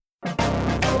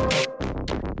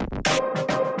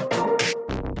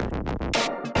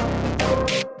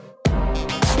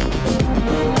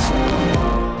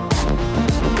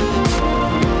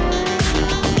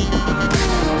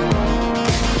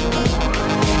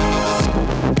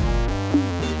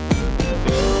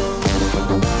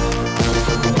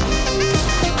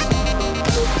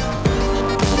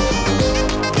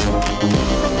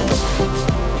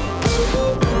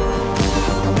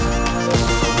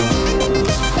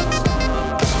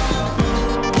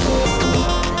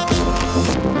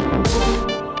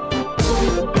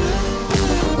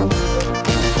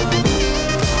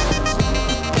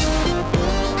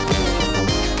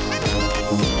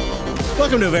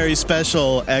Welcome to a very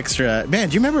special extra. Man,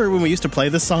 do you remember when we used to play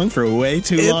this song for way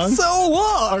too long? It's so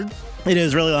long. It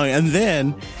is really long. And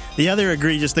then the other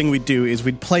egregious thing we'd do is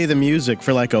we'd play the music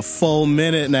for like a full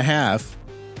minute and a half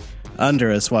under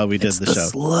us while we did the show.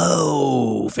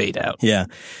 Slow fade out. Yeah.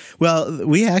 Well,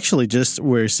 we actually just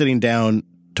were sitting down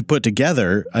to put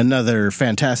together another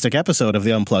fantastic episode of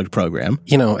the Unplugged program.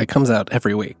 You know, it comes out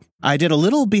every week. I did a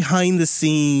little behind the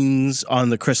scenes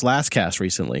on the Chris Lastcast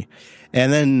recently.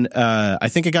 And then I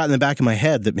think it got in the back of my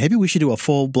head that maybe we should do a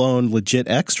full-blown legit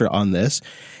extra on this.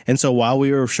 And so while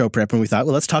we were show prepping, we thought,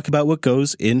 well, let's talk about what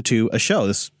goes into a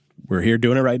show. We're here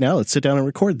doing it right now. Let's sit down and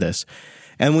record this.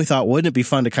 And we thought, wouldn't it be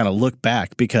fun to kind of look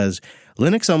back? Because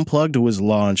Linux Unplugged was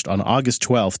launched on August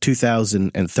 12th,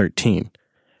 2013.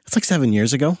 It's like 7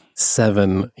 years ago.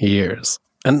 7 years.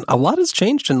 And a lot has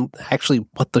changed in actually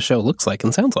what the show looks like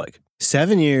and sounds like.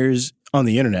 7 years on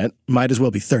the internet might as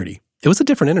well be 30. It was a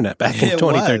different internet back in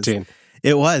 2013.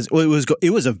 It was. It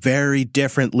was a very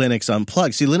different Linux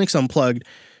Unplugged. See, Linux Unplugged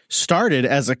started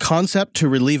as a concept to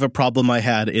relieve a problem I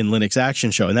had in Linux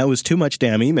Action Show, and that was too much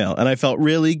damn email. And I felt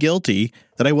really guilty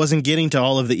that I wasn't getting to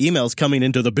all of the emails coming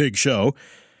into the big show.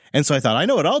 And so I thought, I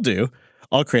know what I'll do.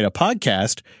 I'll create a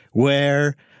podcast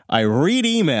where I read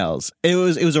emails. It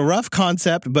was a rough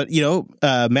concept, but,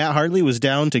 Matt Hartley was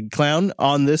down to clown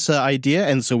on this idea,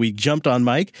 and so we jumped on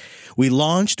mic. We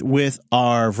launched with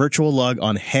our virtual log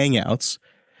on Hangouts.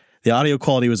 The audio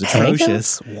quality was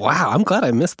atrocious. Hangouts? Wow, I'm glad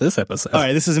I missed this episode. All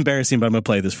right, this is embarrassing, but I'm going to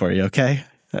play this for you, okay?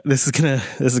 This is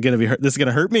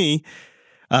gonna hurt me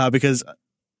because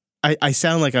I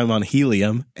sound like I'm on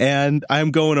helium, and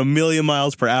I'm going a million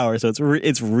miles per hour, so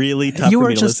it's really tough for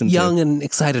me to listen to. You are just young and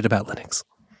excited about Linux.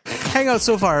 Hangouts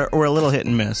so far were a little hit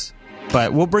and miss,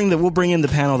 but we'll bring in the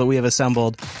panel that we have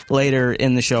assembled later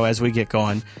in the show as we get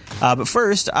going. But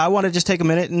first, I want to just take a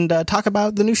minute and talk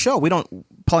about the new show. We don't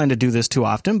plan to do this too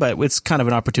often, but it's kind of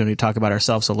an opportunity to talk about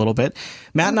ourselves a little bit.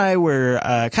 Matt and I were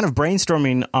kind of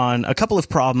brainstorming on a couple of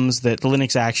problems that the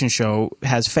Linux Action Show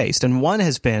has faced, and one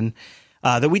has been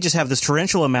that we just have this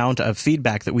torrential amount of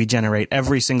feedback that we generate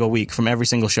every single week from every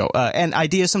single show, and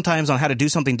ideas sometimes on how to do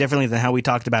something differently than how we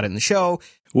talked about it in the show.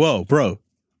 Whoa, bro,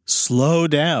 slow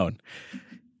down.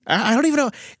 I don't even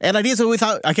know. And ideas that we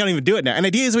thought, I can't even do it now. And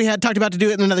ideas we had talked about to do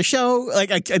it in another show,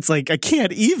 it's like I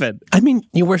can't even. I mean,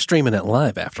 you were streaming it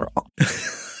live after all.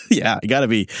 Yeah, you gotta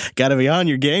be on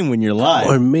your game when you're live.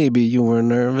 Or maybe you were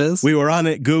nervous. We were on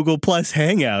it Google Plus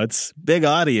Hangouts, big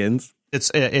audience.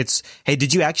 It's hey,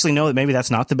 did you actually know that maybe that's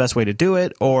not the best way to do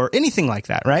it, or anything like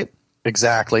that, right?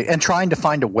 Exactly. And trying to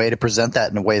find a way to present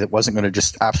that in a way that wasn't going to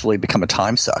just absolutely become a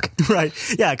time suck. Right.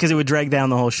 Yeah, because it would drag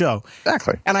down the whole show.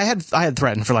 Exactly. And I had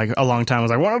threatened for like a long time. I was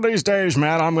like, one of these days,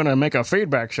 man, I'm going to make a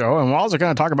feedback show, and all they're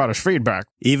going to talk about is feedback.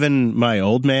 Even my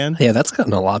old man? Yeah, that's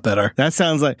gotten a lot better. That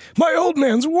sounds like, my old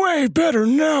man's way better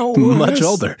now. Much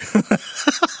older.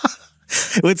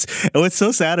 What's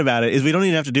so sad about it is we don't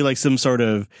even have to do like some sort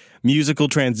of musical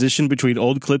transition between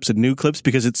old clips and new clips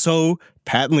because it's so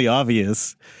patently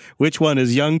obvious which one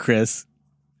is young Chris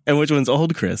and which one's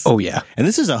old Chris. Oh, yeah. And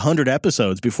this is 100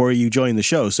 episodes before you joined the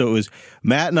show, so it was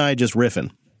Matt and I just riffing.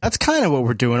 That's kind of what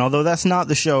we're doing, although that's not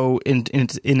the show in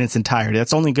its entirety.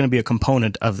 That's only going to be a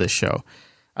component of this show.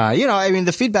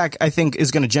 The feedback, I think, is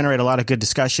going to generate a lot of good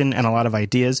discussion and a lot of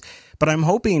ideas. But I'm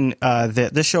hoping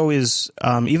that this show is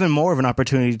even more of an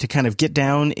opportunity to kind of get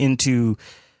down into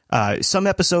some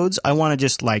episodes. I want to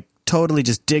just totally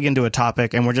just dig into a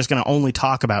topic, and we're just going to only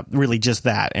talk about really just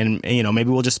that. And,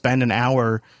 maybe we'll just spend an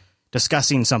hour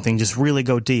discussing something, just really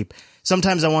go deep.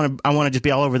 Sometimes I want to just be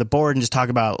all over the board and just talk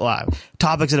about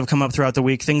topics that have come up throughout the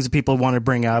week, things that people want to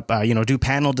bring up, do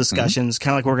panel discussions,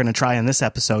 kind of like we're going to try in this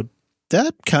episode.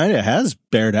 That kind of has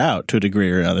bared out to a degree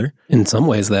or another. In some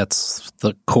ways, that's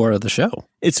the core of the show.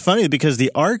 It's funny because the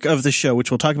arc of the show,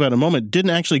 which we'll talk about in a moment,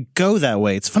 didn't actually go that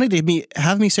way. It's funny to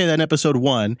have me say that in episode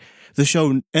 1. The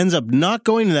show ends up not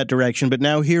going in that direction, but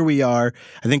now here we are.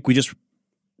 I think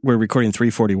we're recording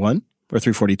 341 or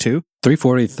 342.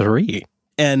 343.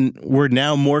 And we're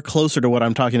now more closer to what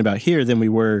I'm talking about here than we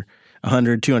were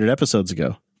 100, 200 episodes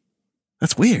ago.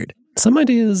 That's weird. Some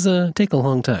ideas take a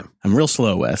long time. I'm real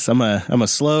slow, Wes. I'm a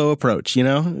slow approach, I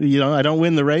don't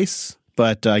win the race,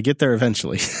 but I get there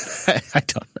eventually. I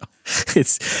don't know.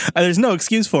 There's no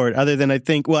excuse for it other than I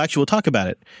think, well, actually, we'll talk about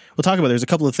it. There's a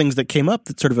couple of things that came up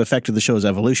that sort of affected the show's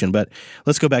evolution, but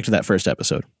let's go back to that first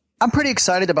episode. I'm pretty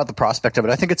excited about the prospect of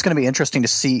it. I think it's going to be interesting to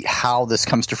see how this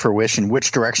comes to fruition,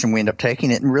 which direction we end up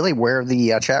taking it, and really where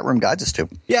the chat room guides us to.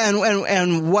 Yeah,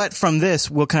 and what from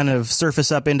this will kind of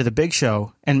surface up into the big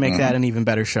show and make that an even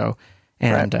better show.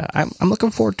 And right. I'm looking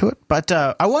forward to it. But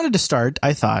I wanted to start,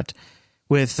 I thought,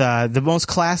 with the most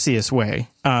classiest way,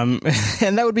 and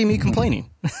that would be me complaining.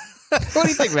 What do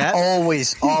you think, Matt?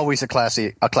 Always a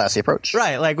classy approach.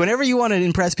 Right, like whenever you want to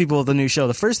impress people with a new show,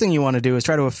 the first thing you want to do is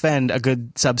try to offend a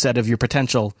good subset of your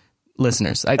potential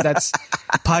listeners. That's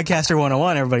Podcaster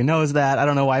 101. Everybody knows that. I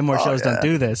don't know why more shows don't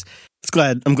do this.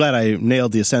 I'm glad I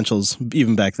nailed the essentials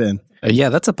even back then. Yeah,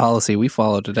 that's a policy we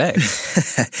follow today.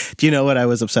 Do you know what I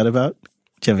was upset about?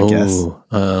 Do you have a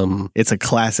guess? It's a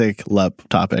classic LUP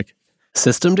topic.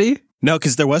 System D? No,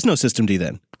 because there was no System D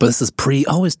then. But this is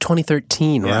it's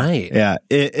 2013, right? Yeah.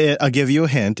 I'll give you a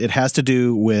hint. It has to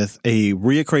do with a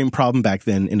reoccurring problem back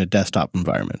then in a desktop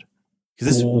environment.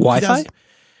 Wi-Fi?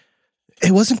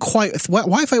 It wasn't quite,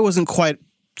 Wi-Fi wasn't quite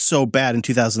so bad in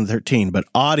 2013, but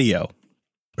audio,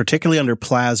 particularly under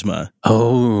Plasma,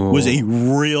 was a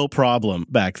real problem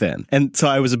back then. And so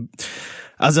I was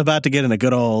about to get in a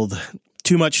good old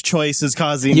too much choice is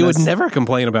causing. You would never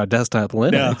complain about desktop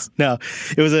Linux. No.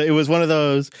 It was one of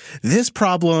those. This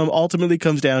problem ultimately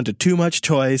comes down to too much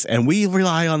choice, and we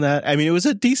rely on that. I mean, it was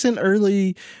a decent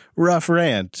early rough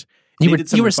rant.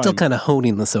 You were still kind of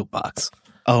honing the soapbox.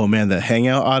 Oh man, the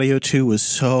Hangout audio too was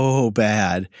so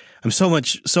bad. I'm so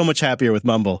much happier with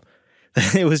Mumble.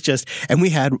 It was just, and we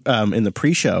had in the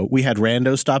pre-show, we had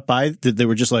randos stop by. They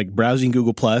were just like browsing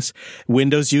Google Plus,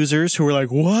 Windows users who were like,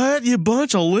 "What, you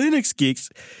bunch of Linux geeks?"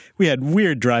 We had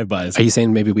weird drive-bys. Are you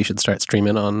saying maybe we should start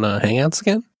streaming on Hangouts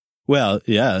again? Well,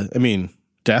 yeah. I mean,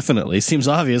 definitely seems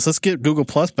obvious. Let's get Google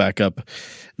Plus back up.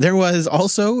 There was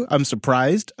also, I'm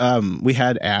surprised, we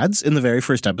had ads in the very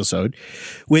first episode,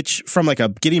 which from like a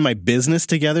getting my business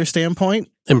together standpoint.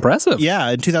 Impressive. Yeah,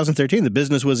 in 2013, the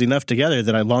business was enough together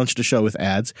that I launched a show with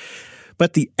ads.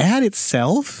 But the ad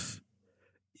itself,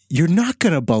 you're not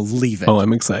going to believe it. Oh,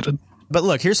 I'm excited. But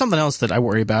look, here's something else that I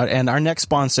worry about, and our next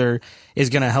sponsor is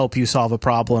going to help you solve a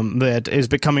problem that is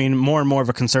becoming more and more of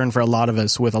a concern for a lot of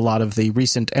us with a lot of the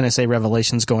recent NSA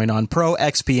revelations going on.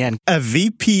 ProXPN. A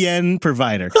VPN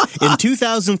provider in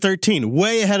 2013,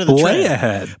 way ahead of the trend. Way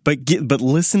ahead. But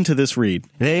listen to this read.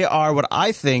 They are what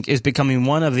I think is becoming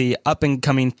one of the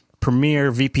up-and-coming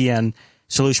premier VPN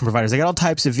solution providers. They got all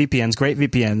types of VPNs, great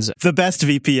VPNs. The best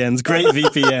VPNs, great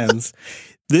VPNs.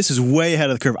 This is way ahead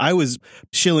of the curve. I was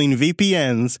shilling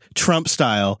VPNs Trump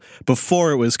style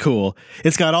before it was cool.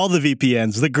 It's got all the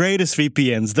VPNs, the greatest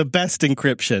VPNs, the best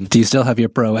encryption. Do you still have your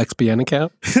ProXPN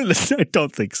account? I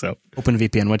don't think so.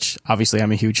 OpenVPN, which obviously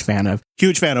I'm a huge fan of.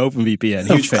 Huge fan of OpenVPN.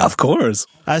 Huge fan. Of course.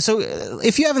 So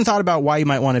if you haven't thought about why you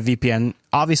might want a VPN,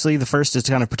 obviously the first is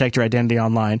to kind of protect your identity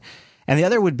online. And the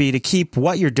other would be to keep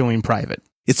what you're doing private.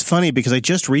 It's funny because I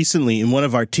just recently in one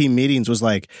of our team meetings was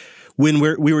like, when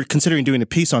we were considering doing a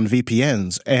piece on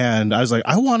VPNs, and I was like,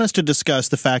 I want us to discuss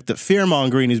the fact that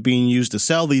fear-mongering is being used to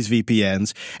sell these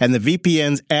VPNs, and the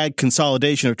VPNs add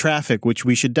consolidation of traffic, which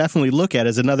we should definitely look at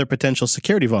as another potential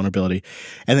security vulnerability.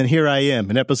 And then here I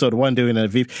am in episode 1 doing a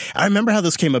VPN. I remember how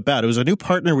this came about. It was a new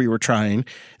partner we were trying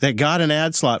that got an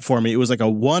ad slot for me. It was like a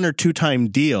 1 or 2 time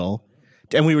deal.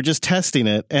 And we were just testing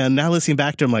it, and now listening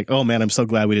back to him, like, oh man, I'm so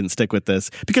glad we didn't stick with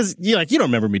this because you don't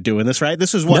remember me doing this, right?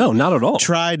 This is what no, not at all.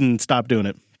 Tried and stopped doing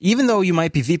it. Even though you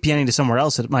might be VPNing to somewhere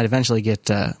else, it might eventually get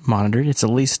monitored. It's at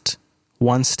least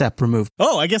one step removed.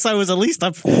 Oh, I guess I was at least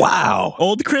up. Wow.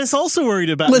 Old Chris also worried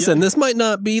about. Listen, this might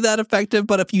not be that effective,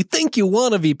 but if you think you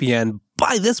want a VPN,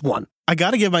 buy this one. I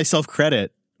got to give myself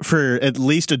credit for at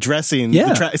least addressing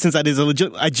since that is a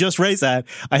legit. I just raised that.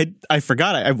 I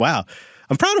forgot. Wow.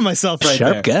 I'm proud of myself right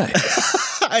Sharp there. Guy.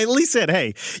 I at least said,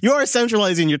 hey, you are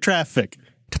centralizing your traffic.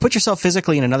 To put yourself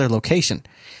physically in another location.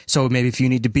 So maybe if you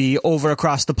need to be over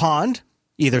across the pond,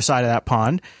 either side of that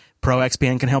pond,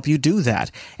 ProXPN can help you do that.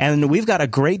 And we've got a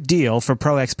great deal for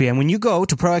ProXPN. When you go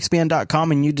to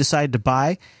proxpn.com and you decide to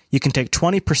buy, you can take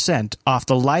 20% off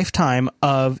the lifetime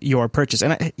of your purchase.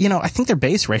 And, I think their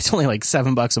base rate's only like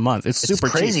 $7 a month. It's super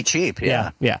crazy cheap.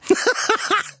 Yeah.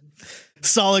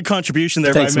 Solid contribution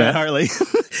there. Thanks, by Matt Matt. Hartley.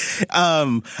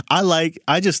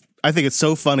 I think it's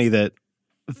so funny that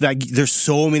there's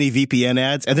so many VPN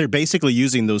ads and they're basically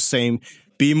using those same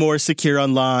be more secure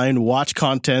online, watch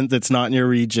content that's not in your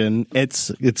region.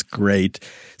 It's great.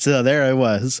 So there I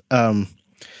was.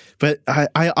 But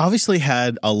I obviously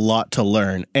had a lot to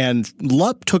learn, and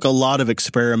LUP took a lot of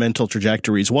experimental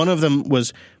trajectories. One of them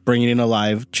was bringing in a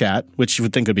live chat, which you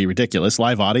would think would be ridiculous.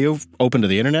 Live audio open to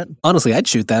the internet. Honestly, I'd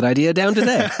shoot that idea down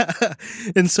today.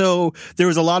 And so there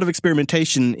was a lot of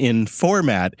experimentation in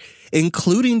format,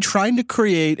 including trying to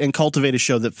create and cultivate a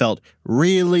show that felt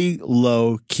really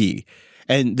low key.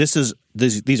 And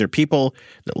these are people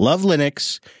that love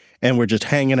Linux and we're just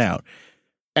hanging out.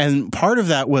 And part of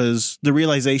that was the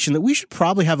realization that we should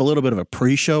probably have a little bit of a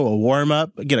pre-show, a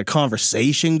warm-up, get a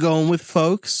conversation going with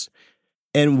folks.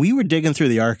 And we were digging through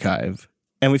the archive,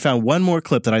 and we found one more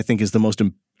clip that I think is the most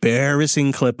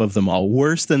embarrassing clip of them all,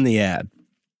 worse than the ad.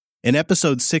 In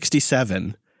episode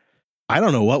 67, I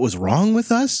don't know what was wrong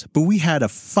with us, but we had a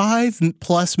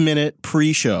 5+ minute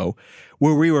pre-show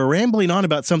where we were rambling on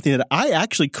about something that I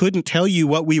actually couldn't tell you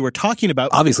what we were talking about.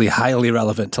 Obviously highly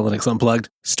relevant to Linux Unplugged.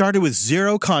 Started with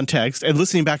zero context, and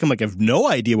listening back, I'm like, I have no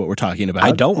idea what we're talking about.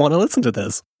 I don't want to listen to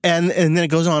this. And then it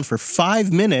goes on for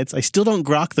 5 minutes. I still don't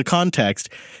grok the context.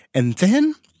 And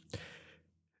then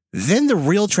the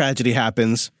real tragedy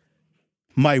happens.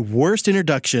 My worst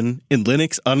introduction in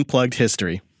Linux Unplugged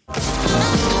history.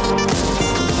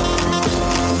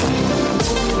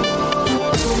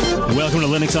 Welcome to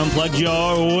Linux Unplugged,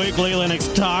 your weekly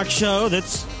Linux talk show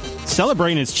that's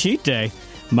celebrating its cheat day.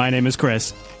 My name is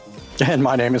Chris. And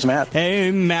my name is Matt.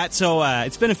 Hey, Matt. So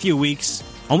it's been a few weeks,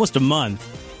 almost a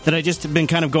month, that I just have been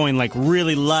kind of going like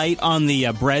really light on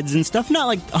the breads and stuff. Not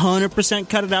like 100%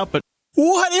 cut it out, but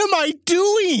What am I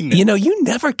doing? You know, you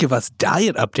never give us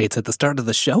diet updates at the start of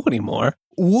the show anymore.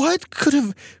 What could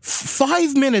have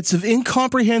 5 minutes of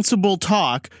incomprehensible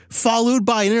talk followed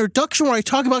by an introduction where I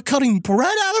talk about cutting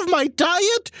bread out of my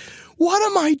diet? What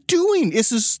am I doing?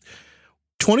 This is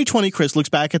 2020. Chris looks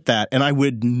back at that, and I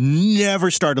would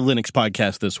never start a Linux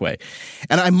podcast this way.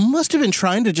 And I must have been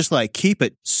trying to just like keep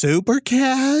it super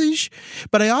cash,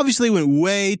 but I obviously went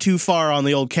way too far on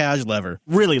the old cash lever.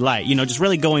 really light, just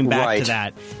really going back Right. to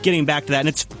that, getting back to that. And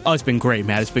it's been great,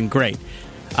 Matt. It's been great.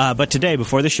 But today,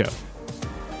 before the show,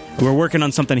 we're working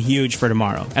on something huge for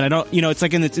tomorrow. And I don't, it's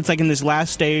like in this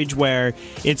last stage where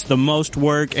it's the most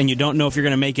work and you don't know if you're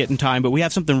going to make it in time. But we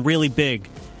have something really big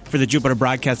for the Jupiter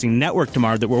Broadcasting Network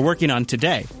tomorrow that we're working on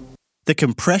today. The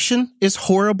compression is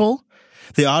horrible.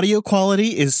 The audio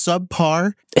quality is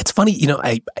subpar. It's funny,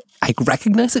 I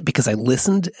recognize it because I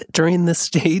listened during this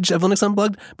stage of Linux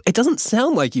Unplugged. It doesn't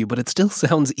sound like you, but it still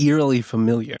sounds eerily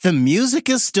familiar. The music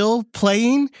is still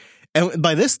playing. And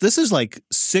by this is like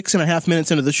 6.5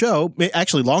 minutes into the show.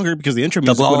 Actually longer because the intro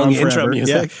music went long on forever. intro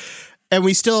music. Yeah. And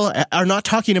we still are not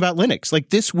talking about Linux. Like,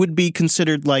 this would be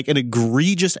considered like an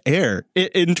egregious error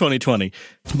in 2020.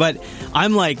 But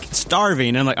I'm like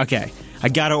starving. I'm like, okay, I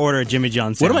got to order a Jimmy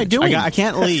John's What am I sandwich. doing? I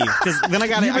can't leave because then I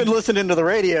got You've been to. listening to the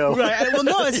radio. Right. Well,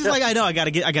 no, it's just like I know I got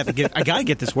to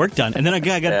get this work done, and then I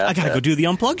got to go do the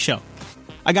Unplugged show.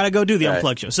 I got to go do the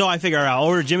Unplugged show. So I figure I'll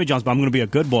order Jimmy John's, but I'm going to be a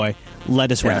good boy.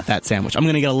 Lettuce wrap that sandwich. I'm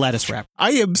going to get a lettuce wrap.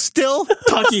 I am still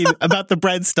talking about the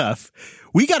bread stuff.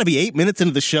 We got to be 8 minutes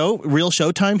into the show, real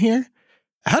show time here.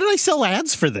 How did I sell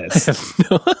ads for this?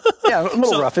 Yeah, a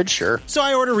little roughage, sure. So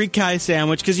I order Rikai's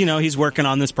sandwich because, he's working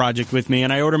on this project with me,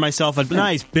 and I order myself a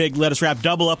nice big lettuce wrap,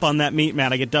 double up on that meat,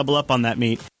 Matt. I get double up on that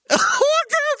meat. What's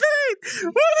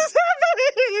happening? What is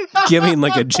happening? Giving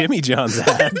like a Jimmy John's ad.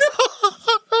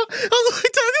 I'm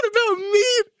like talking about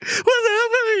meat. What's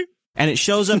happening? And it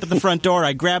shows up at the front door.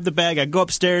 I grab the bag. I go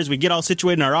upstairs. We get all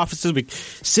situated in our offices. We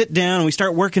sit down and we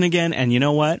start working again. And you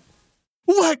know what?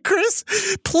 What, Chris?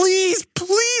 Please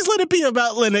let it be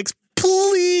about Linux.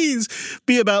 Please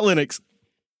be about Linux.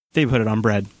 They put it on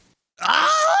bread.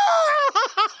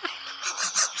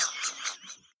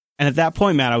 And at that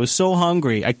point, Matt, I was so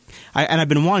hungry. And I've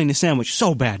been wanting a sandwich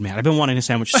so bad, Matt. I've been wanting a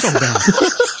sandwich so bad.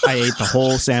 I ate the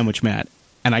whole sandwich, Matt.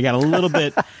 And I got a little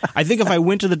bit. I think if I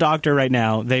went to the doctor right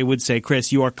now, they would say,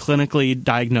 Chris, you are clinically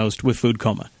diagnosed with food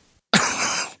coma.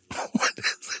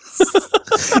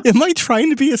 Am I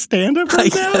trying to be a stand-up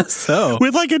right now? guess so.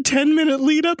 With like a 10-minute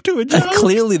lead up to a joke?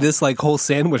 Clearly, this like whole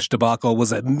sandwich debacle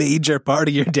was a major part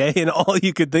of your day and all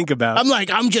you could think about.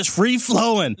 I'm just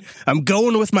free-flowing. I'm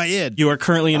going with my id. You are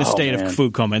currently in a state man. of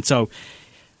food coma. And so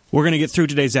we're going to get through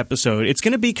today's episode. It's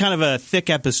going to be kind of a thick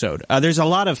episode. There's a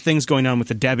lot of things going on with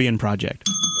the Debian project.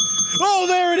 Oh,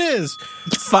 there it is.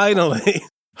 Finally.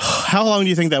 How long do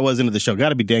you think that was into the show? Got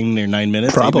to be dang near 9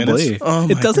 minutes. 8 Probably. minutes? Oh,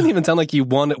 It my doesn't even sound like you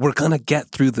want it. We're going to get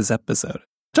through this episode.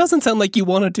 It doesn't sound like you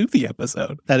want to do the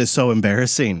episode. That is so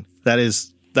embarrassing.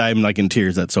 I'm like in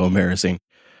tears. That's so embarrassing.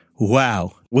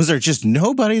 Wow. Was there just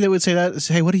nobody that would say that?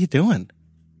 Say, hey, what are you doing?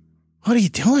 What are you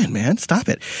doing, man? Stop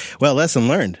it. Well, lesson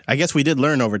learned. I guess we did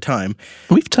learn over time.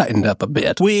 We've tightened up a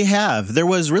bit. We have. There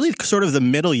was really sort of the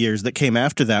middle years that came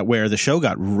after that where the show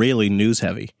got really news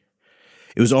heavy.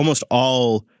 It was almost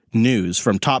all news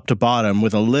from top to bottom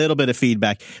with a little bit of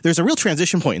feedback. There's a real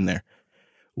transition point in there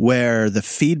where the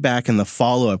feedback and the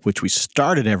follow-up, which we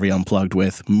started every Unplugged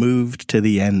with, moved to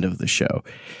the end of the show.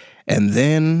 And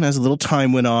then as a little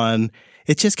time went on,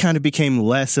 it just kind of became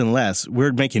less and less.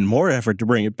 We're making more effort to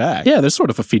bring it back. Yeah, there's sort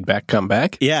of a feedback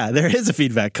comeback. Yeah, there is a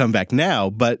feedback comeback now,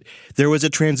 but there was a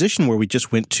transition where we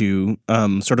just went to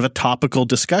sort of a topical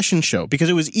discussion show because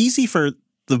it was easy for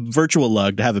the virtual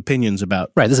lug to have opinions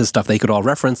about. Right, this is stuff they could all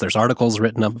reference. There's articles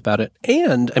written up about it.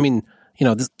 And, I mean, you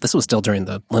know, this was still during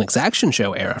the Linux Action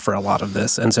Show era for a lot of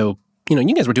this. And so, you know,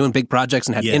 you guys were doing big projects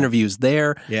and had interviews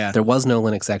there. Yeah. There was no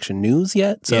Linux Action News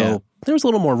yet, so there was a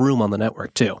little more room on the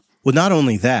network, too. Well, not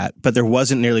only that, but there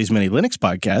wasn't nearly as many Linux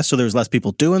podcasts, so there was less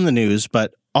people doing the news,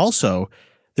 but also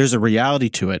there's a reality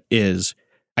to it is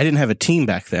I didn't have a team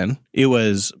back then. It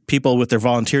was people with their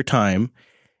volunteer time.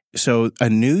 So a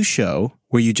news show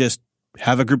where you just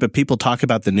have a group of people talk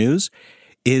about the news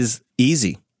is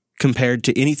easy compared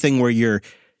to anything where you're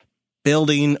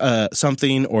building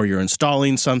something or you're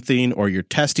installing something or you're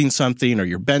testing something or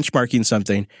you're benchmarking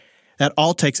something. That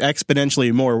all takes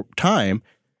exponentially more time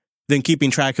than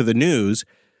keeping track of the news,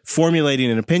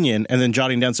 formulating an opinion, and then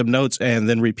jotting down some notes and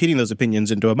then repeating those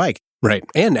opinions into a mic. Right.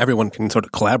 And everyone can sort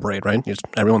of collaborate, right?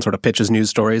 Everyone sort of pitches news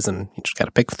stories and you just got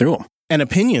to pick through them. And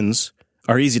opinions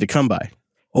are easy to come by.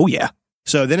 Oh, yeah.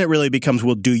 So then it really becomes,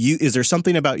 well, is there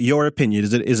something about your opinion?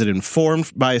 Is it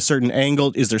informed by a certain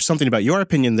angle? Is there something about your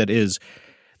opinion that is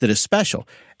special?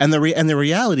 And the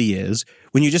reality is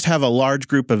when you just have a large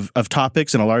group of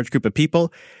topics and a large group of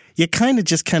people, you kind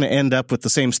of end up with the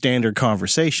same standard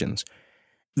conversations.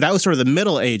 That was sort of the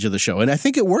middle age of the show. And I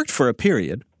think it worked for a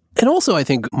period. It also, I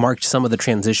think, marked some of the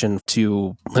transition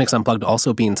to Linux Unplugged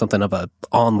also being something of a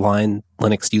online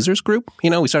Linux users group. You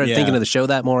know, we started thinking of the show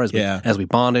that more as we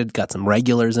bonded, got some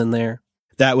regulars in there.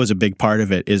 That was a big part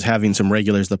of it, is having some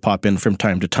regulars that pop in from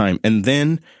time to time. And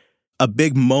then a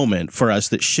big moment for us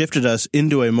that shifted us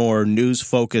into a more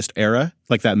news-focused era,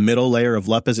 like that middle layer of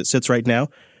LUP as it sits right now,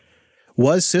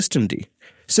 was Systemd.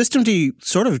 Systemd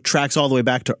sort of tracks all the way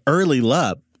back to early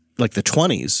LUP, like the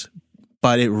 20s,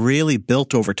 but it really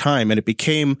built over time, and it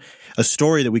became a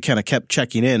story that we kind of kept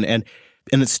checking in, and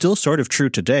it's still sort of true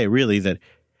today, really, that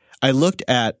I looked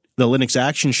at the Linux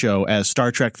Action Show as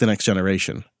Star Trek: The Next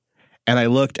Generation, and I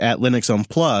looked at Linux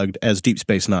Unplugged as Deep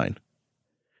Space Nine,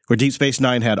 where Deep Space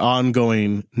Nine had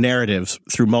ongoing narratives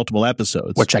through multiple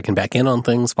episodes. We're checking back in on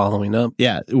things, following up.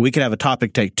 Yeah, we could have a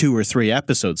topic take 2 or 3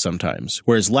 episodes sometimes,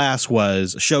 whereas last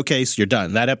was showcase, you're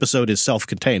done. That episode is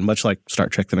self-contained, much like Star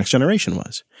Trek: The Next Generation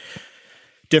was.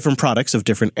 Different products of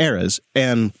different eras.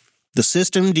 And the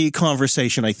Systemd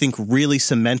conversation, I think, really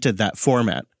cemented that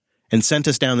format and sent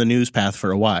us down the news path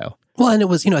for a while. Well, and it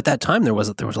was, you know, at that time, there was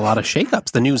a lot of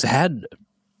shakeups. The news had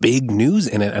big news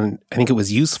in it, and I think it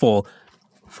was useful.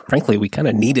 Frankly, we kind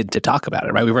of needed to talk about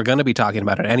it, right? We were going to be talking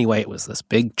about it anyway. It was this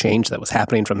big change that was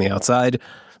happening from the outside.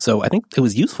 So I think it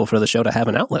was useful for the show to have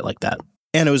an outlet like that.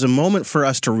 And it was a moment for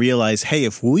us to realize, hey,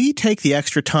 if we take the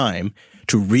extra time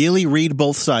to really read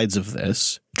both sides of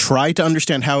this, try to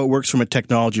understand how it works from a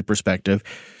technology perspective,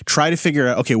 try to figure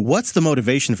out, okay, what's the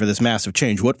motivation for this massive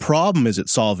change? What problem is it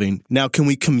solving? Now, can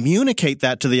we communicate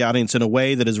that to the audience in a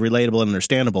way that is relatable and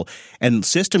understandable? And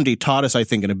Systemd taught us, I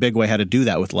think, in a big way how to do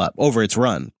that with LUP over its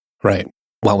run. Right.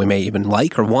 While we may even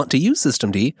like or want to use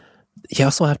Systemd, you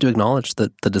also have to acknowledge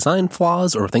the design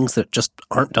flaws or things that just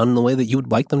aren't done the way that you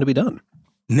would like them to be done.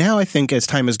 Now, I think as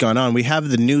time has gone on, we have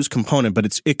the news component,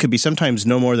 but it could be sometimes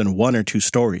no more than 1 or 2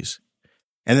 stories.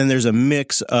 And then there's a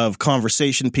mix of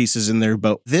conversation pieces in there.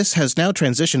 But this has now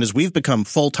transitioned as we've become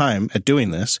full-time at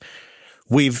doing this.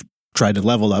 We've tried to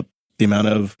level up the amount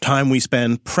of time we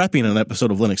spend prepping an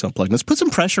episode of Linux Unplugged. It's put some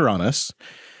pressure on us,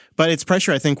 but it's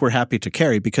pressure I think we're happy to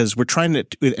carry because we're trying to,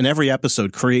 in every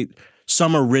episode, create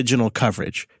some original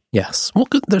coverage. Yes. Well,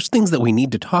 there's things that we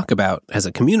need to talk about as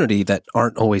a community that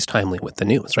aren't always timely with the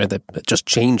news, right? That just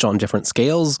change on different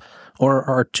scales or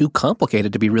are too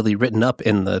complicated to be really written up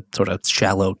in the sort of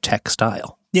shallow tech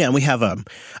style. Yeah, and we have a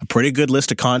pretty good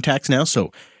list of contacts now.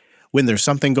 So when there's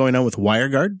something going on with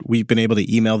WireGuard, we've been able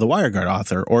to email the WireGuard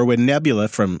author. Or when Nebula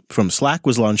from Slack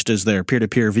was launched as their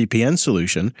peer-to-peer VPN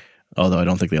solution, although I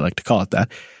don't think they like to call it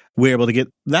that, we were able to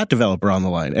get that developer on the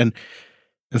line. And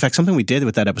in fact, something we did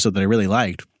with that episode that I really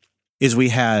liked is we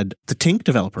had the Tink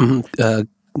developer.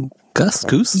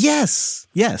 Goose?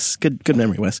 Yes. Good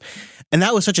memory, Wes. And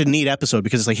that was such a neat episode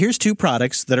because it's like, here's 2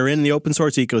 products that are in the open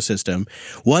source ecosystem.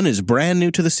 One is brand new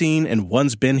to the scene and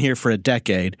one's been here for a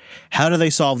decade. How do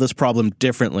they solve this problem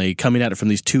differently, coming at it from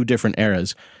these 2 different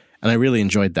eras? And I really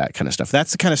enjoyed that kind of stuff.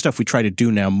 That's the kind of stuff we try to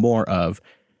do now more of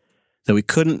that we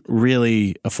couldn't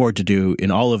really afford to do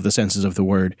in all of the senses of the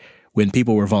word when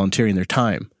people were volunteering their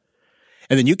time.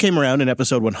 And then you came around in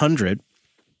episode 100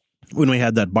 when we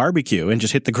had that barbecue and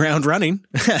just hit the ground running.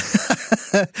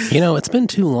 You know, it's been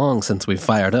too long since we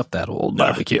fired up that old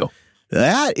barbecue.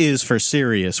 That is for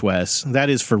serious, Wes. That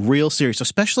is for real serious,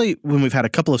 especially when we've had a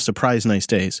couple of surprise nice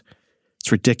days.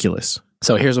 It's ridiculous.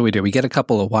 So here's what we do. We get a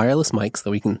couple of wireless mics that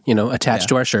we can, attach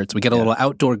to our shirts. We get a little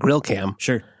outdoor grill cam.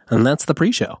 Sure. And that's the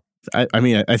pre-show.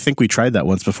 I think we tried that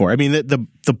once before. I mean,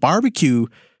 the barbecue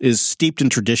is steeped in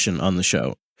tradition on the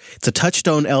show. It's a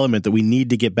touchstone element that we need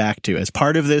to get back to. As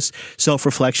part of this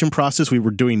self-reflection process we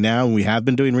were doing now and we have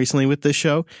been doing recently with this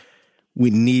show, we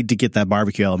need to get that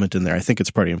barbecue element in there. I think it's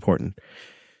pretty important.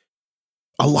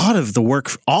 A lot of the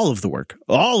work, all of the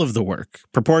work,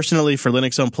 proportionally for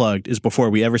Linux Unplugged is before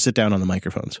we ever sit down on the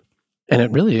microphones. And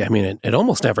it really, it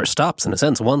almost never stops in a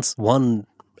sense. Once one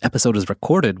episode is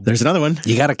recorded, there's another one.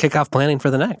 You got to kick off planning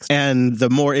for the next. And the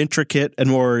more intricate and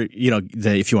more,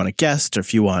 if you want a guest or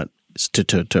if you want to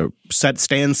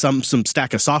stand some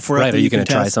stack of software. Right. Are you going to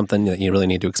try something that you really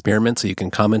need to experiment so you can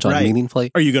comment on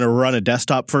meaningfully? Are you going to run a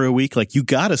desktop for a week? Like, you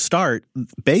got to start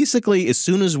basically as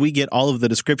soon as we get all of the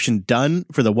description done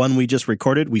for the one we just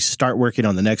recorded, we start working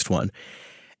on the next one.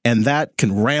 And that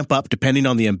can ramp up depending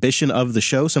on the ambition of the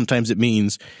show. Sometimes it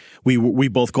means we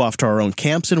both go off to our own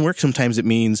camps and work. Sometimes it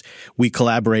means we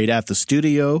collaborate at the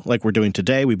studio like we're doing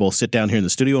today. We both sit down here in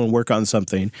the studio and work on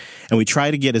something. And we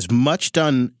try to get as much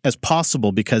done as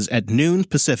possible because at noon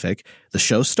Pacific, the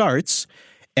show starts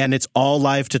and it's all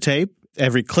live to tape.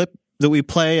 Every clip that we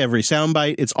play, every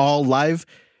soundbite, it's all live.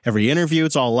 Every interview,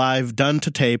 it's all live, done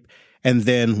to tape. And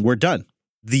then we're done.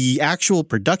 The actual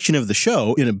production of the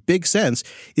show, in a big sense,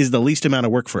 is the least amount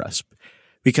of work for us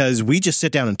because we just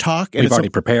sit down and talk. And we've already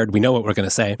prepared. We know what we're going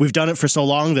to say. We've done it for so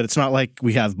long that it's not like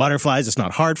we have butterflies. It's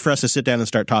not hard for us to sit down and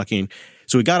start talking.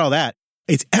 So we got all that.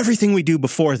 It's everything we do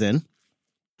before then.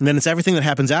 And then it's everything that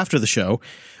happens after the show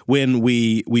when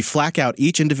we flack out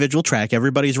each individual track.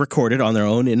 Everybody's recorded on their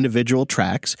own individual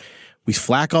tracks. We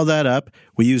flack all that up.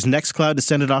 We use Nextcloud to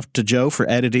send it off to Joe for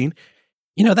editing.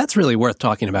 That's really worth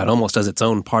talking about almost as its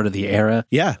own part of the era.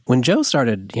 Yeah. When Joe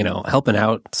started, helping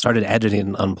out, started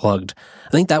editing Unplugged, I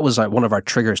think that was one of our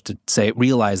triggers to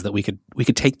realize that we could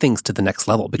take things to the next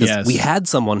level because we had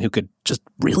someone who could just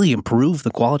really improve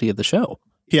the quality of the show.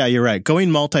 Yeah, you're right.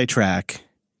 Going multi-track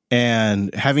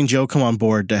and having Joe come on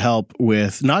board to help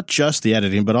with not just the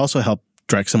editing, but also help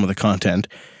direct some of the content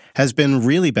has been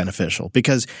really beneficial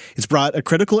because it's brought a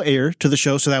critical ear to the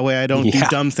show so that way I don't do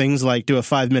dumb things like do a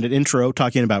 5-minute intro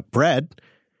talking about bread.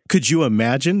 Could you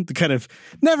imagine? The kind of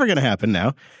never going to happen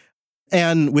now.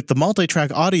 And with the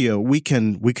multi-track audio, we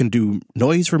can do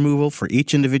noise removal for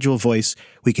each individual voice.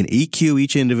 We can EQ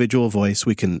each individual voice.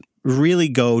 We can really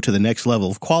go to the next level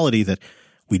of quality that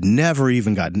we'd never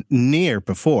even got near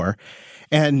before.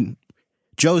 And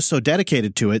Joe's so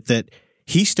dedicated to it that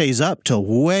he stays up till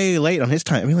way late on his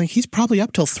time. He's probably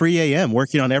up till 3 a.m.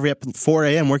 working on 4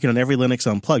 a.m. working on every Linux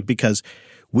Unplugged because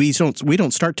we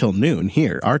don't start till noon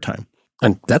here, our time.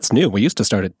 And that's new. We used to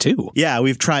start at 2. Yeah,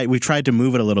 we've tried to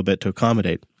move it a little bit to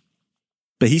accommodate.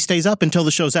 But he stays up until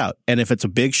the show's out. And if it's a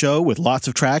big show with lots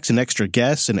of tracks and extra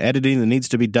guests and editing that needs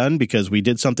to be done because we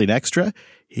did something extra,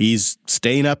 he's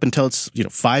staying up until it's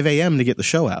 5 a.m. to get the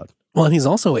show out. Well, and he's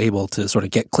also able to sort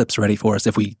of get clips ready for us.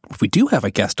 If we do have a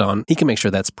guest on, he can make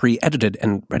sure that's pre-edited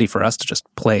and ready for us to just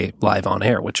play live on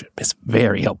air, which is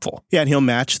very helpful. Yeah, and he'll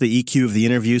match the EQ of the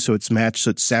interview so it's matched,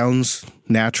 so it sounds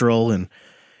natural, and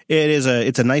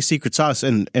it's a nice secret sauce.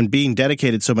 And being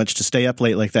dedicated so much to stay up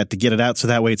late like that to get it out so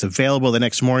that way it's available the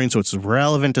next morning, so it's as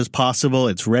relevant as possible.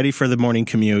 It's ready for the morning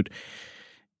commute.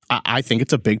 I think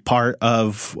it's a big part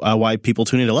of why people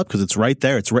tune into Up because it's right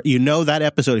there. It's that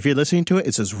episode, if you're listening to it,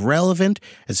 it's as relevant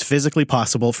as physically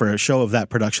possible for a show of that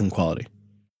production quality.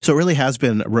 So it really has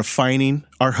been refining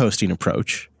our hosting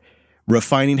approach,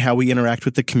 refining how we interact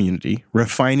with the community,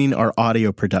 refining our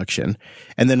audio production,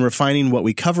 and then refining what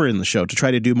we cover in the show to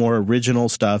try to do more original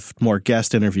stuff, more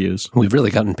guest interviews. We've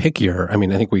really gotten pickier.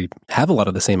 I think we have a lot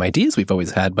of the same ideas we've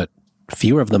always had, but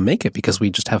fewer of them make it because we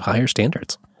just have higher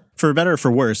standards. For better or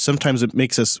for worse, sometimes it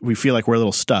makes we feel like we're a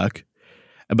little stuck,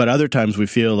 but other times we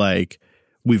feel like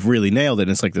we've really nailed it.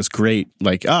 And it's like this great,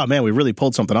 oh man, we really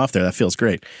pulled something off there. That feels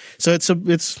great. So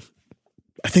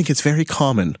I think it's very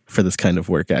common for this kind of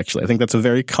work, actually. I think that's a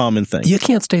very common thing. You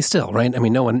can't stay still, right?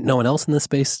 No one else in this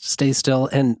space stays still.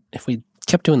 And if we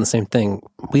kept doing the same thing,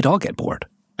 we'd all get bored.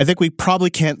 I think we probably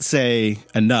can't say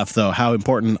enough, though, how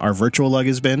important our virtual lug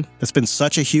has been. It's been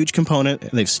such a huge component,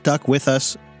 and they've stuck with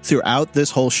us throughout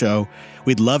this whole show.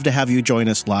 We'd love to have you join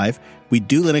us live. We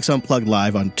do Linux Unplugged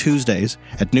live on Tuesdays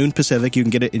at noon Pacific. You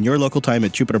can get it in your local time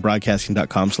at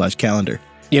jupiterbroadcasting.com/calendar.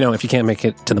 If you can't make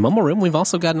it to the Mumble Room, we've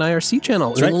also got an IRC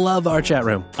channel. We love our chat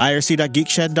room.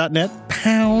 irc.geekshed.net,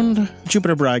 pound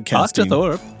Jupiter Broadcasting.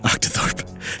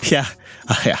 Octothorpe. Yeah.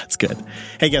 Yeah, it's good.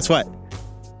 Hey, guess what?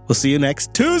 We'll see you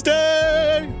next Tuesday.